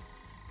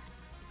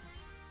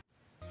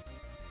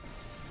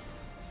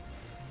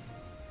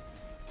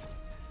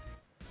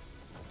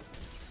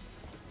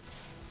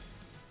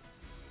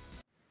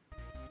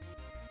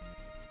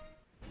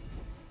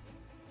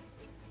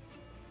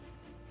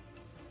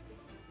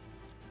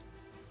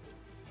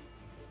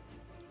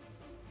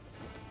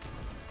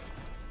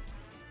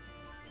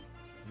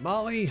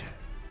 Molly.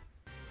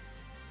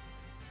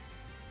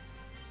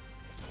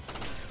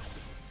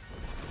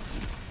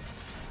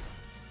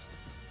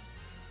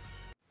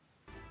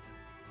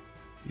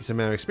 Decent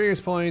amount of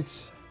experience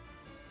points.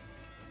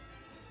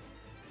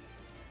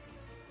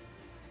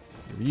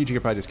 Ryuji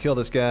could probably just kill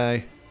this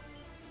guy.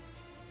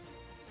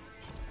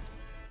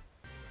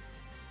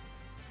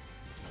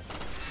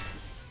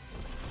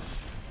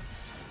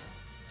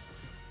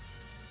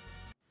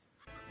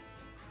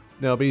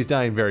 No, but he's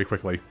dying very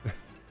quickly.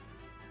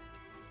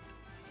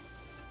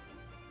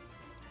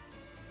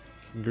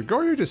 Can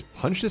Gregorio just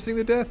punch this thing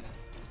to death?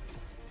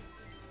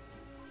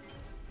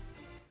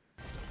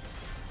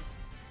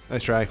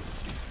 Nice try.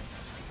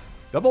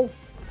 Double.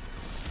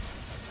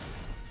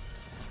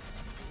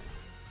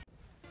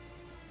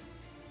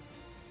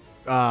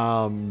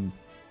 A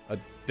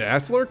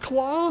Dazzler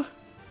Claw?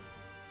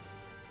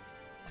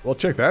 We'll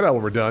check that out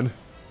when we're done.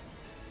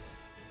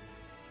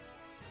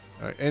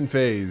 Alright, end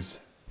phase.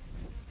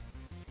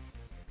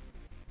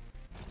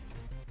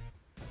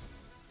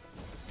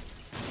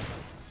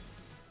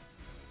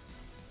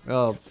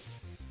 Well,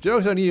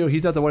 joke's on you,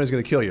 he's not the one who's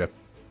gonna kill you.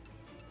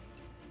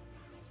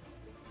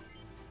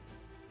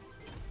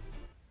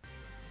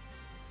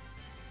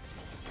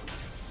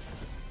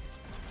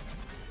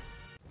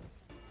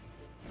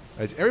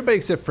 It's everybody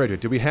except Frederick.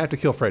 Do we have to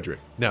kill Frederick?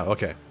 No,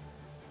 okay.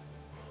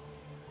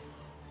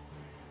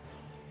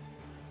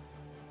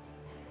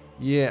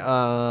 Yeah,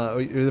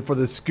 for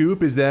the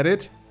scoop, is that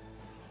it?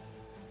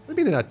 What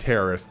do you mean they're not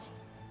terrorists?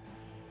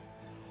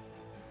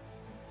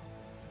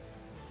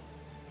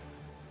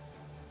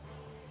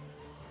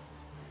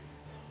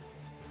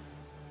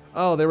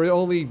 Oh, they were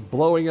only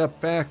blowing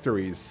up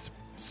factories.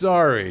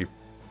 Sorry.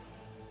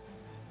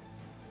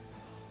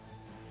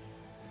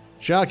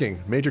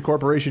 Shocking. Major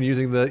corporation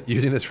using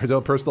this for its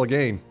own personal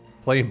gain.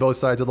 Playing both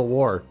sides of the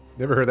war.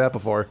 Never heard that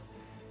before.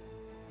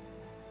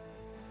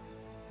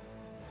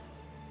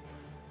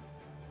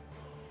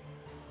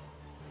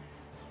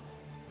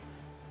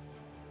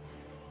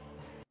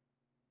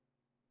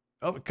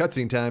 Oh,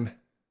 cutscene time.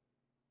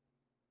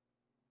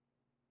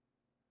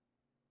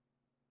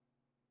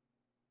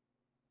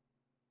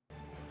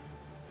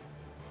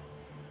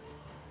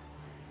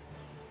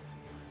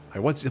 I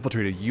once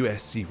infiltrated a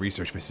USC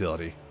research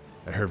facility.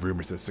 I heard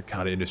rumors that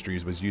Cicada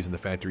Industries was using the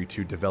factory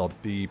to develop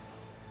the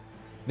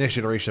next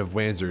generation of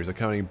Wanzers,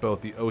 accounting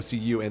both the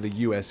OCU and the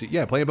USC.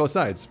 Yeah, playing both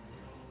sides.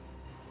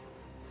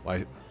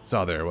 What I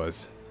saw there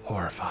was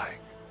horrifying.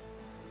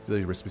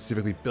 Facilities were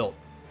specifically built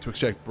to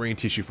extract brain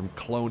tissue from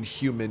cloned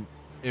human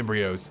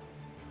embryos.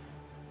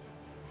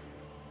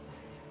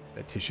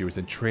 That tissue was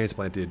then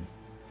transplanted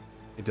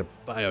into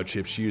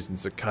biochips used in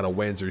Cicada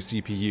Wanzer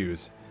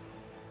CPUs.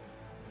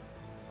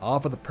 All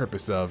for the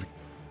purpose of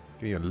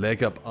getting a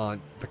leg up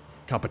on the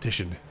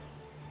competition.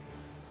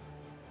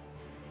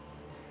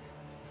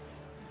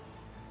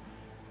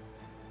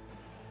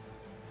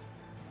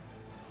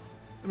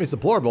 I mean, it's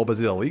deplorable, but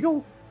is it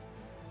illegal?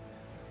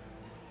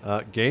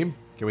 Game?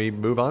 Can we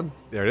move on?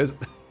 There it is.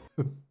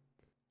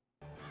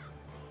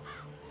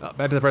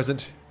 Back to the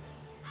present.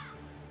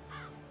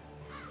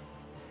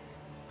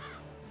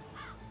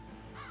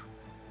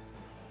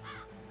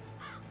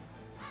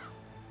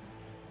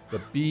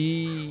 The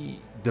B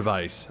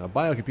device. A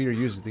biocomputer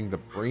using the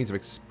brains of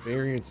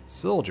experienced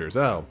soldiers.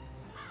 Oh.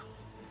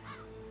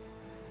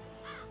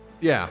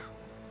 Yeah.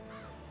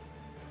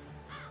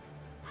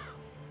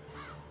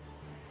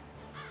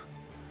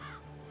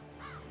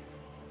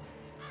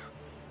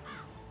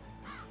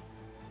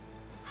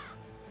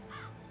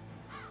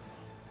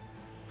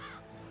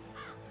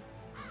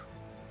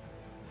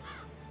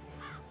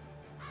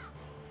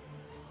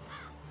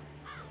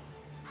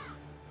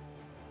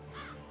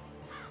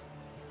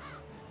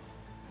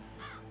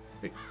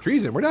 Hey,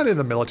 treason, we're not in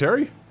the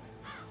military.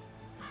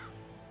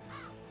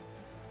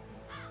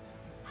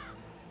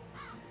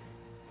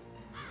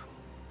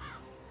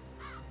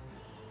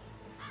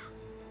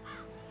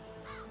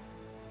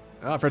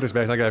 Ah, Frederick's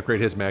back. I gotta upgrade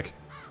his mech.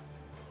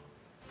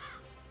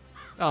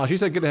 Oh, she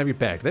said good to have you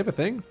back. Do they have a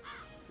thing?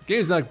 The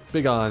game's not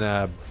big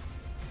on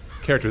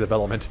character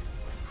development.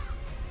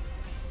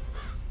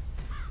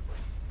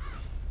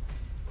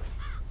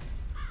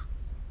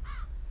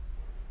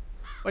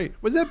 Wait,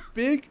 was that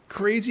big,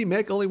 crazy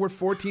mech only worth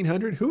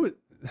 1,400? Who? I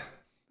thought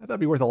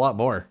it'd be worth a lot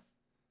more.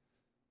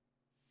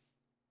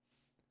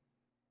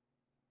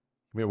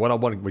 I mean,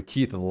 one-on-one with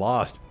Keith and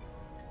lost.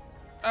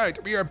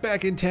 Alright, we are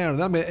back in town,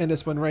 and I'm going to end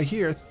this one right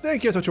here.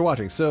 Thank you so much for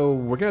watching. So,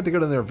 we're going to have to go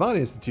to the Nirvana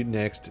Institute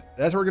next.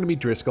 That's where we're going to meet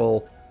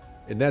Driscoll,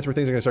 and that's where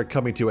things are going to start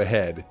coming to a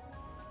head.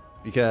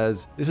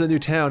 Because this is a new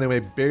town, and we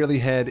barely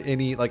had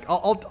any, like,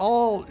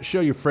 I'll show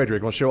you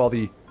Frederick. I'll show all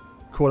the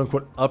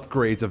quote-unquote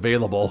upgrades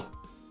available.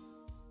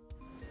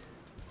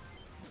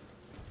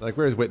 Like,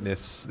 where's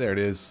Witness? There it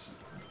is.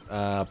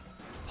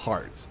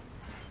 Parts.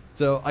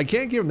 So, I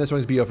can't give him this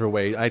one to be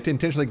overweight. I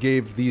intentionally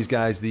gave these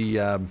guys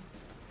the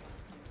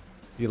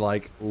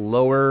like,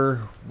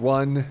 lower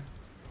one.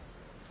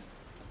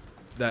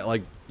 That,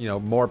 like, you know,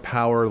 more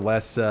power,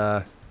 less,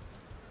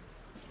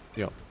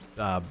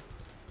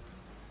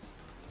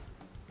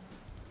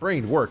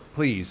 brain work,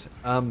 please.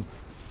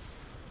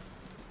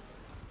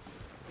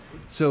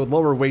 So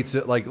lower weights,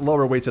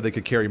 so they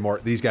could carry more.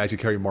 These guys could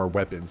carry more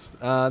weapons.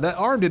 That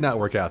arm did not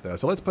work out though,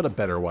 so let's put a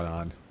better one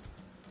on.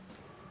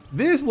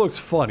 This looks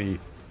funny.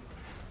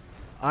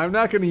 I'm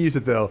not going to use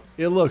it though.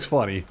 It looks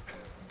funny.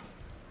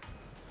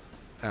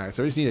 All right,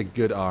 so we just need a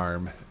good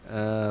arm.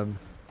 So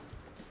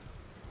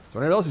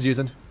whatever else is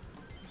using.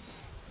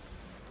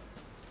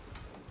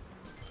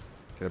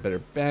 Get a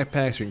better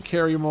backpack so we can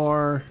carry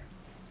more.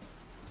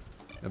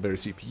 A better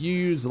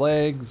CPUs,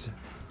 legs.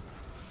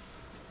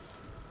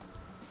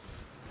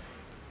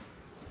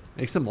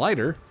 Makes them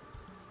lighter.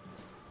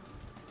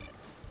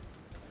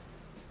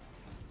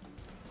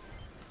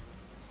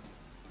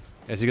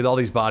 As you get all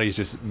these bodies,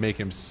 just make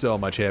him so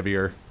much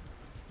heavier.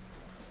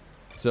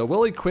 So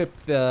we'll equip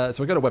the...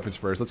 So we go to weapons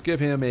first. Let's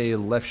give him a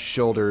left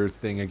shoulder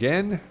thing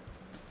again.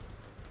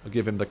 We'll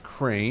give him the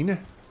crane.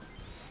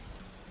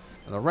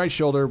 On the right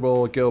shoulder,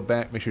 we'll go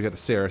back, make sure you got the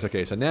Ceres.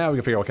 Okay, so now we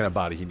can figure out what kind of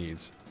body he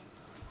needs.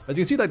 As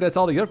you can see, like, that's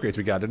all the upgrades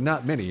we got. They're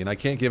not many, and I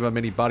can't give him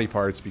any body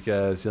parts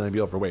because he'll only be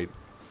overweight.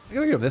 I'm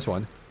gonna give him this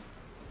one.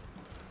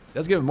 It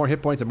does give him more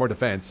hit points and more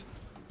defense.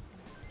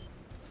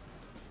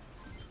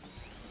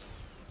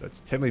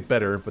 That's technically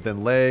better, but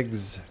then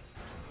legs...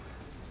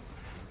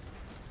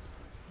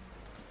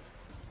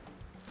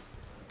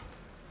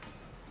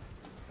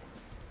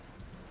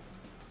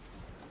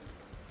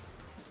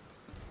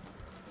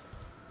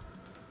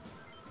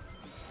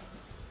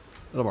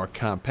 little more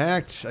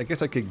compact. I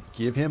guess I could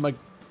give him a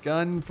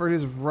gun for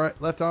his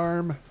left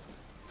arm.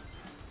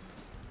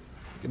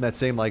 Give him that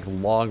same, like,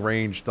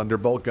 long-range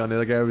Thunderbolt gun the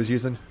other guy was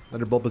using.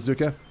 Thunderbolt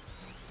bazooka.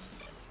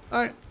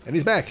 Alright, and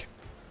he's back.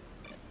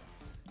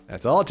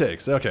 That's all it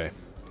takes. Okay.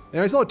 And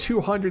there's still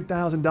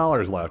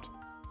 $200,000 left.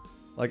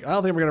 Like, I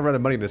don't think we're going to run out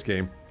of money in this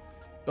game.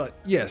 But,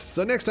 yes,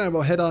 so next time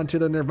we'll head on to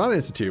the Nirvana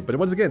Institute. But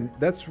once again,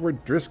 that's where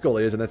Driscoll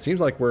is, and that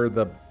seems like where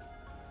the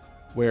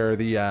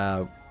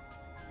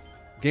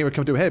game would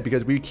come to a head,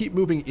 because we keep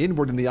moving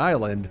inward in the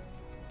island,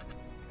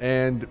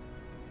 and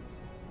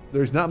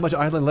there's not much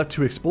island left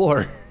to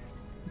explore.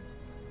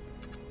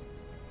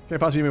 Can't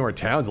possibly be more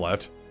towns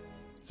left.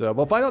 So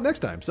we'll find out next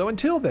time. So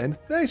until then,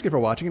 thanks again for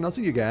watching, and I'll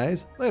see you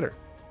guys later.